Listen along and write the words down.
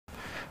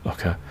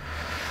Okay.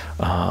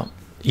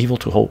 Evil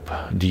to hope.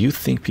 Do you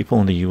think people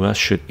in the US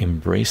should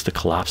embrace the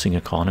collapsing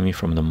economy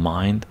from the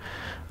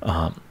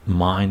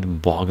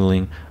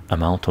mind-boggling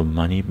amount of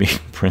money being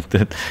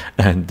printed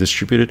and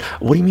distributed?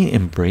 What do you mean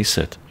embrace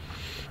it?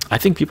 I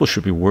think people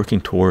should be working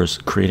towards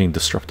creating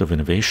disruptive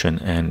innovation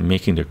and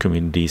making their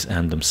communities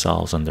and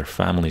themselves and their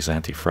families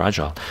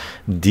anti-fragile.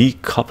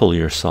 Decouple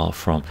yourself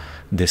from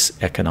this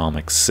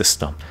economic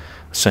system,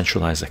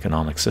 centralized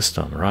economic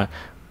system, right?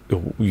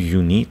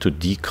 You need to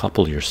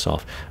decouple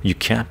yourself. You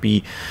can't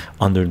be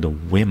under the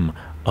whim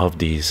of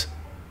these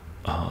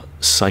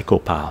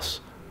psychopaths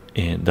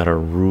that are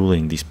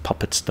ruling, these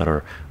puppets that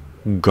are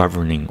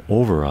governing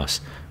over us,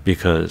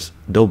 because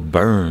they'll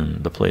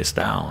burn the place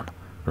down,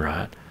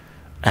 right,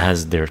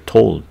 as they're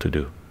told to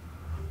do.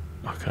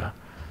 Okay,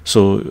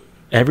 so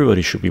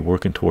everybody should be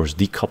working towards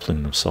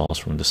decoupling themselves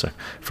from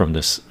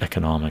this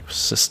economic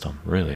system, really.